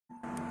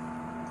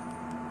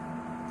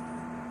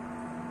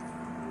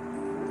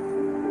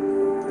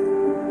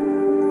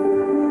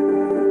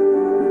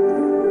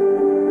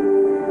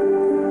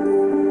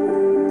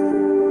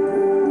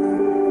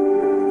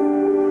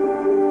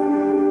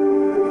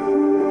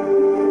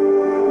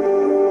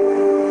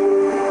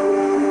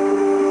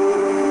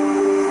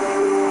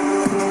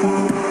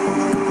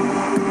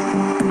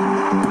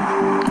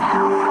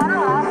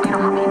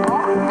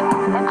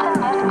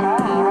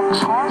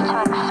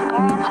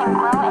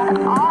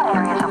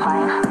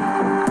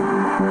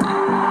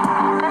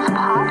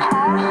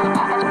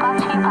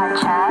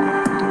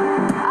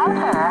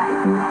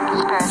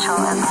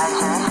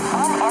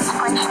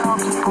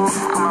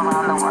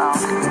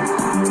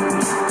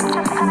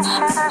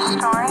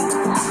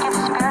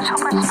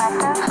spiritual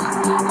perspectives,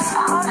 and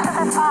positive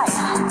advice.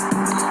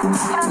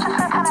 Just to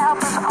kind of help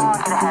us all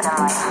get ahead in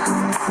life.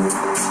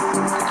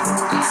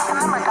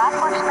 Remember, God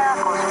works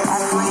miracles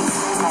every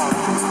day.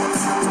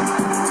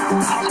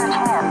 Here's your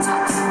chance.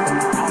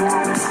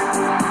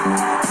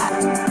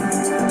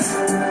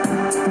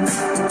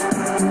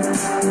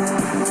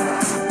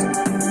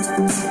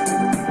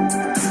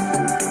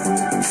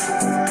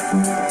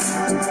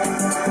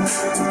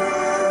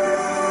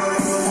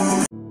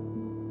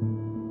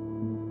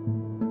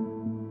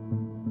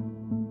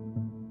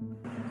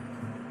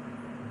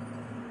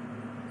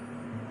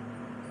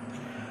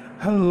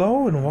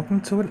 Hello and welcome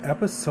to an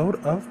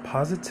episode of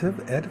Positive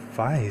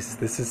Advice.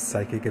 This is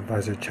Psychic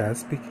Advisor Chad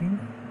speaking.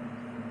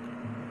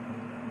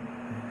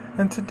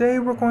 And today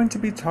we're going to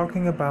be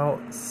talking about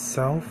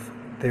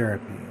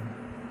self-therapy,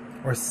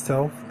 or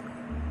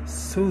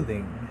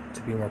self-soothing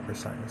to be more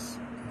precise.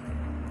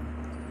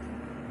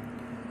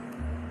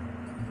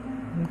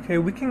 Okay,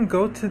 we can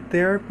go to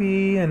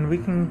therapy and we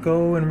can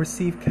go and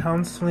receive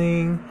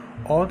counseling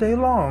all day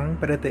long,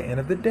 but at the end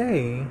of the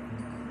day,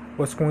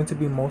 what's going to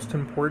be most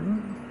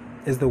important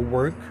is the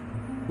work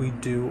we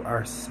do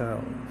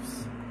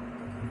ourselves.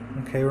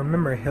 Okay,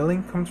 remember,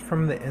 healing comes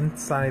from the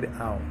inside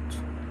out.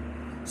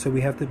 So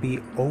we have to be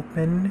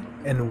open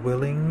and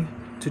willing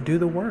to do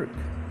the work.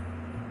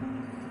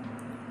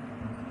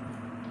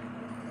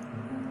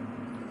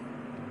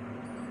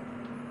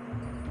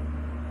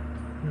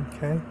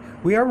 Okay,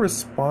 we are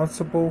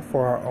responsible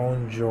for our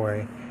own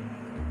joy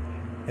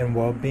and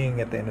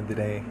well-being at the end of the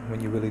day when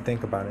you really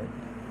think about it.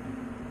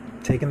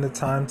 Taking the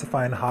time to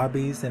find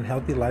hobbies and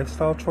healthy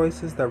lifestyle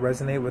choices that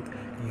resonate with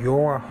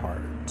your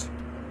heart.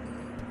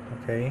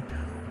 Okay?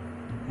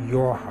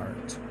 Your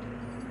heart.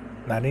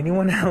 Not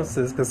anyone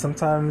else's, because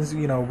sometimes,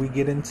 we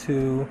get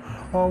into,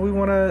 we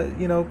want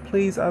to,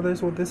 please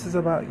others. Well, this is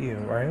about you,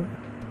 right?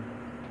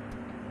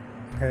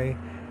 Okay?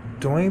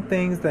 Doing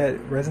things that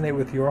resonate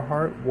with your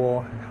heart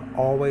will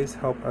always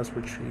help us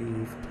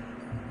retrieve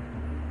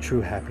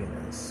true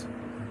happiness.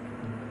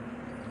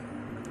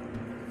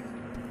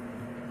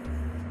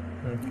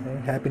 Okay,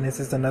 happiness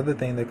is another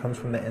thing that comes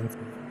from the inside.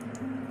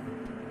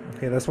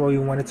 Okay, that's why we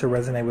want it to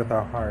resonate with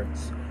our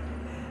hearts.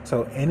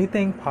 So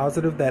anything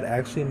positive that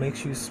actually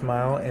makes you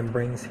smile and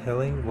brings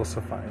healing will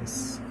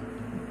suffice.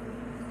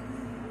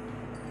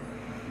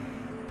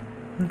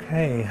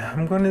 Okay,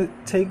 I'm going to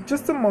take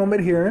just a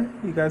moment here.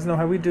 You guys know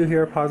how we do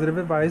here at Positive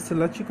Advice, to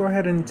let you go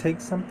ahead and take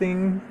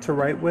something to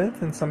write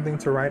with and something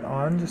to write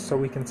on, just so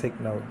we can take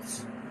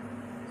notes.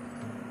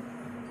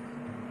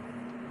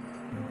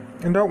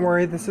 And don't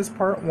worry, this is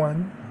part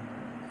 1,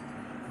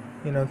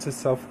 to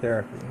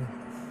self-therapy.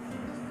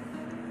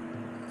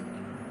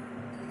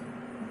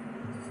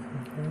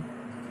 Okay.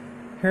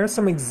 Here are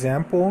some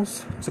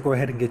examples to go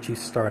ahead and get you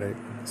started.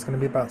 It's going to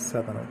be about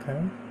 7,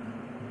 okay?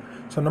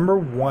 So number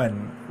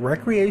 1,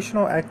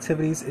 recreational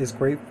activities is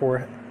great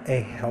for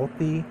a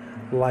healthy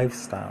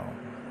lifestyle.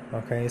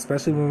 Okay,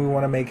 especially when we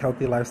want to make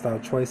healthy lifestyle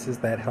choices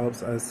that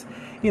helps us,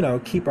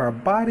 keep our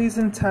bodies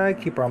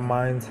intact, keep our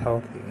minds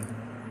healthy.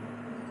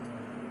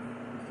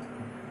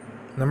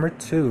 Number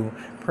 2,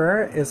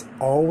 prayer is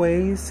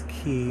always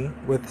key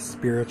with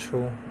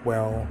spiritual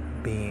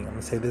well-being. I'm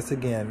going to say this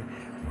again.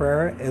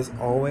 Prayer is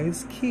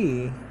always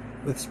key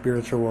with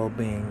spiritual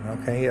well-being.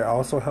 Okay, it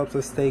also helps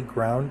us stay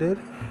grounded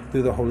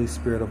through the Holy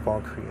Spirit of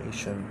all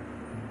creation.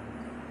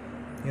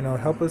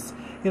 Help us,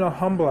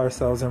 humble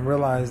ourselves and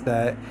realize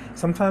that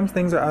sometimes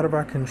things are out of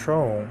our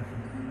control.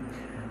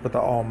 But the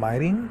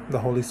Almighty, the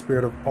Holy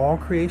Spirit of all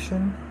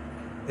creation,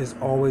 is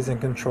always in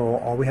control.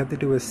 All we have to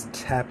do is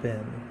tap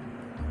in.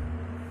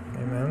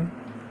 Amen.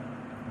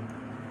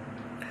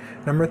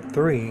 Number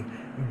 3,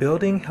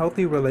 building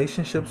healthy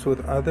relationships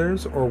with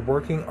others or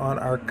working on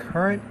our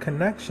current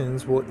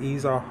connections will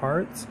ease our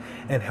hearts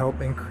and help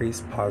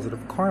increase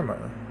positive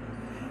karma.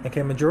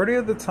 Okay, majority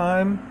of the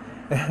time,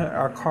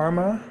 our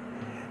karma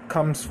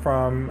comes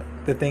from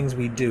the things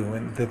we do,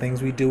 and the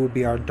things we do would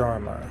be our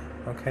dharma.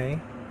 Okay,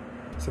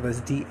 so that's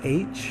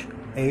D-H-A-R-M-A,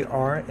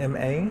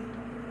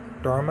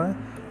 dharma.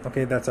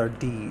 Okay, that's our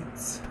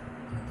deeds.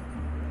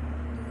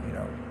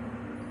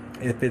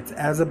 If it's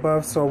as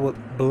above, so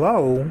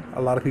below,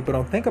 a lot of people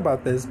don't think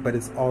about this, but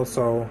it's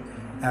also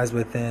as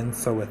within,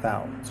 so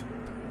without.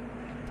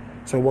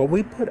 So what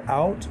we put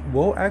out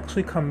will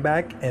actually come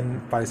back,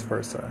 and vice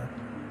versa.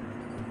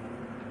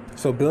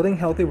 So building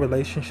healthy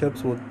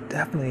relationships will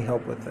definitely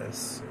help with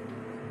this.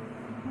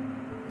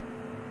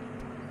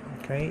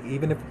 Okay,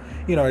 even if,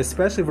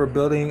 especially if we're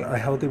building a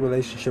healthy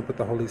relationship with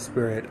the Holy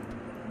Spirit,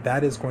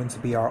 that is going to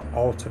be our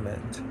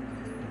ultimate.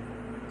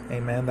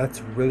 Amen.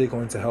 That's really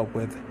going to help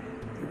with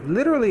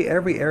literally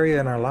every area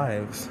in our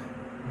lives.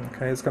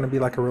 Okay, it's going to be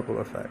like a ripple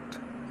effect.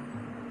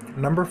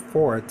 Number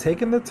 4,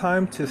 taking the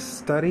time to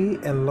study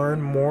and learn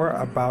more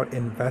about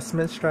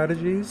investment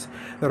strategies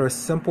that are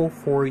simple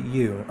for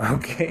you.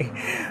 Okay,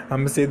 I'm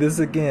going to say this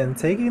again.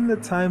 Taking the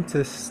time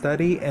to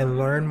study and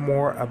learn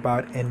more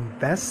about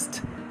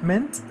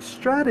investment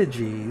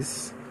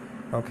strategies.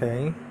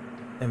 Okay,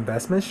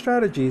 investment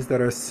strategies that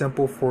are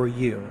simple for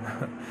you.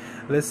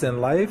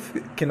 Listen, life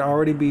can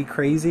already be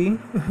crazy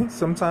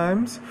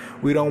sometimes.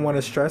 We don't want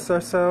to stress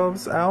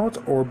ourselves out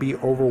or be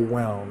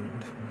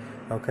overwhelmed.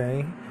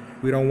 Okay?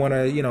 We don't want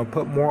to,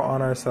 put more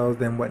on ourselves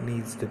than what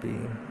needs to be.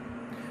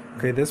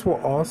 Okay, this will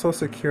also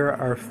secure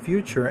our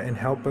future and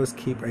help us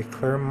keep a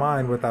clear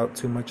mind without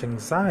too much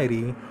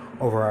anxiety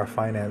over our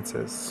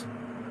finances.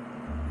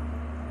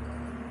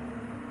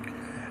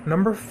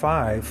 Number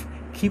 5,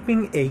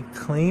 keeping a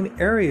clean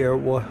area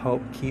will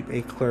help keep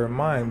a clear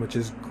mind, which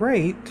is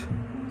great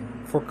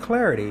for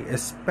clarity,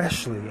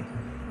 especially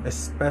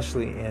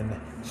in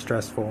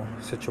stressful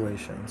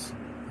situations.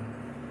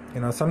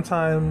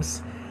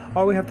 Sometimes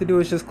all we have to do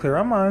is just clear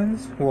our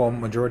minds. Well,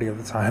 majority of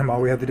the time,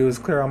 all we have to do is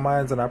clear our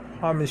minds, and I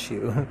promise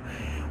you,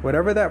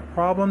 whatever that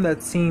problem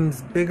that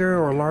seems bigger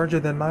or larger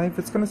than life,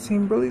 it's going to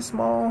seem really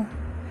small,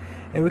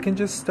 and we can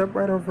just step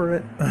right over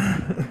it,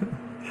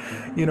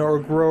 or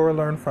grow or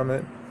learn from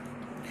it.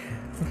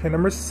 Okay,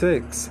 number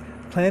 6,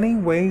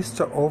 planning ways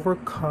to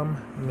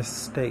overcome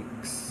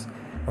mistakes.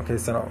 Okay,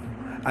 so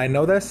I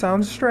know that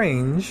sounds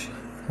strange.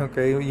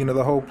 Okay,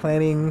 the whole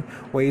planning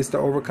ways to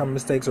overcome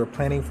mistakes, or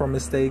planning for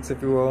mistakes,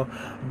 if you will.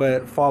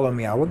 But follow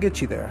me, I will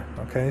get you there.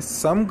 Okay,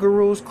 some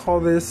gurus call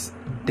this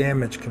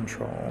damage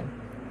control.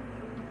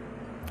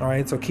 All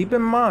right, so keep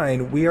in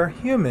mind, we are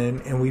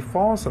human and we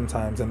fall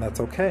sometimes, and that's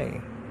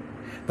okay.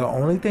 The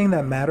only thing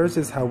that matters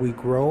is how we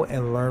grow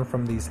and learn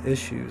from these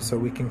issues, so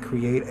we can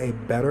create a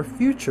better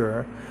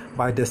future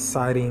by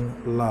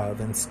deciding love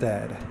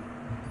instead.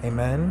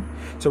 Amen?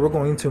 So we're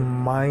going to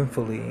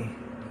mindfully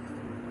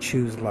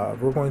choose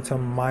love. We're going to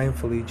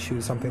mindfully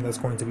choose something that's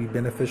going to be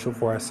beneficial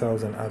for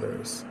ourselves and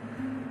others.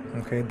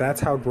 Okay, that's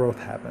how growth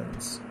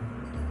happens.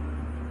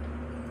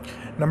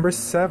 Number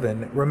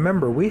 7,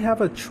 remember, we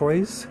have a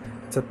choice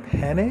to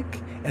panic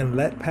and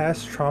let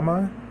past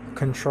trauma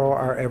control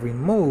our every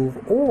move,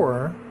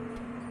 or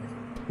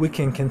we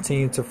can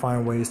continue to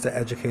find ways to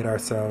educate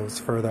ourselves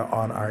further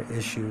on our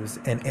issues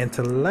and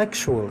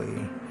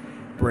intellectually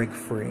break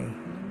free.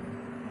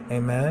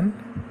 Amen?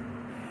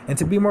 And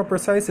to be more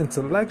precise,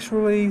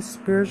 intellectually,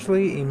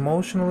 spiritually,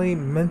 emotionally,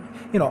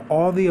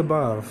 all the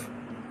above.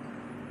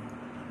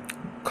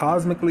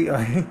 Cosmically,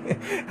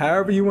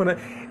 however you want to,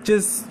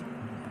 just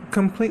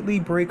completely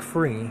break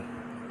free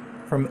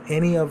from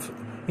any of,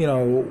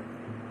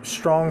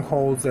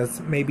 strongholds that's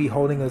maybe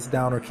holding us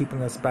down or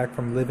keeping us back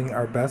from living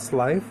our best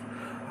life,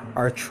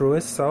 our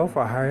truest self,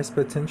 our highest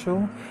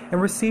potential,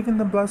 and receiving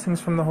the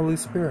blessings from the Holy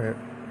Spirit.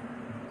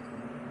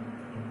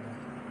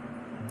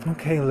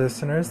 Okay,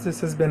 listeners, this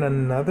has been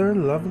another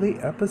lovely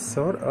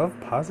episode of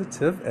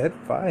Positive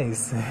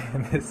Advice.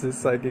 This is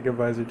Psychic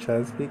Advisor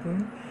Chad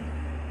speaking.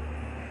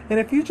 And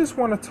if you just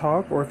want to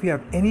talk, or if you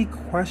have any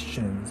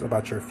questions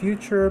about your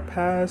future,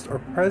 past, or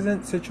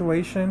present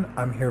situation,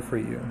 I'm here for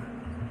you.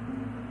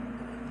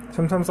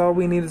 Sometimes all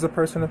we need is a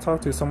person to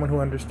talk to, someone who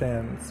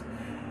understands.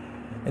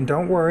 And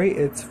don't worry,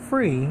 it's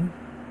free.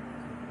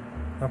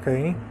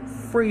 Okay?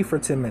 Free for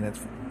 10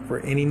 minutes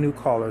for any new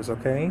callers,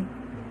 okay?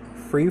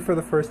 Free for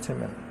the first 10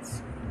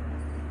 minutes.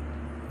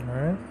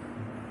 Alright?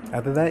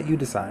 After that, you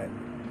decide.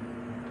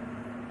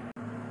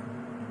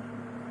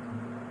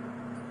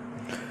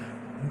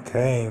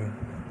 Okay.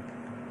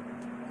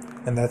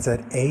 And that's at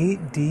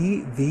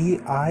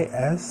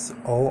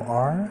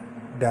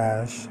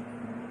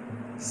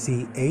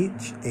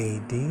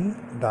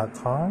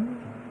advisor-chad.com.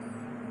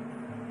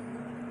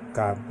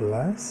 God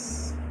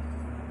bless.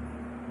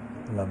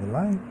 Love and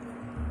light.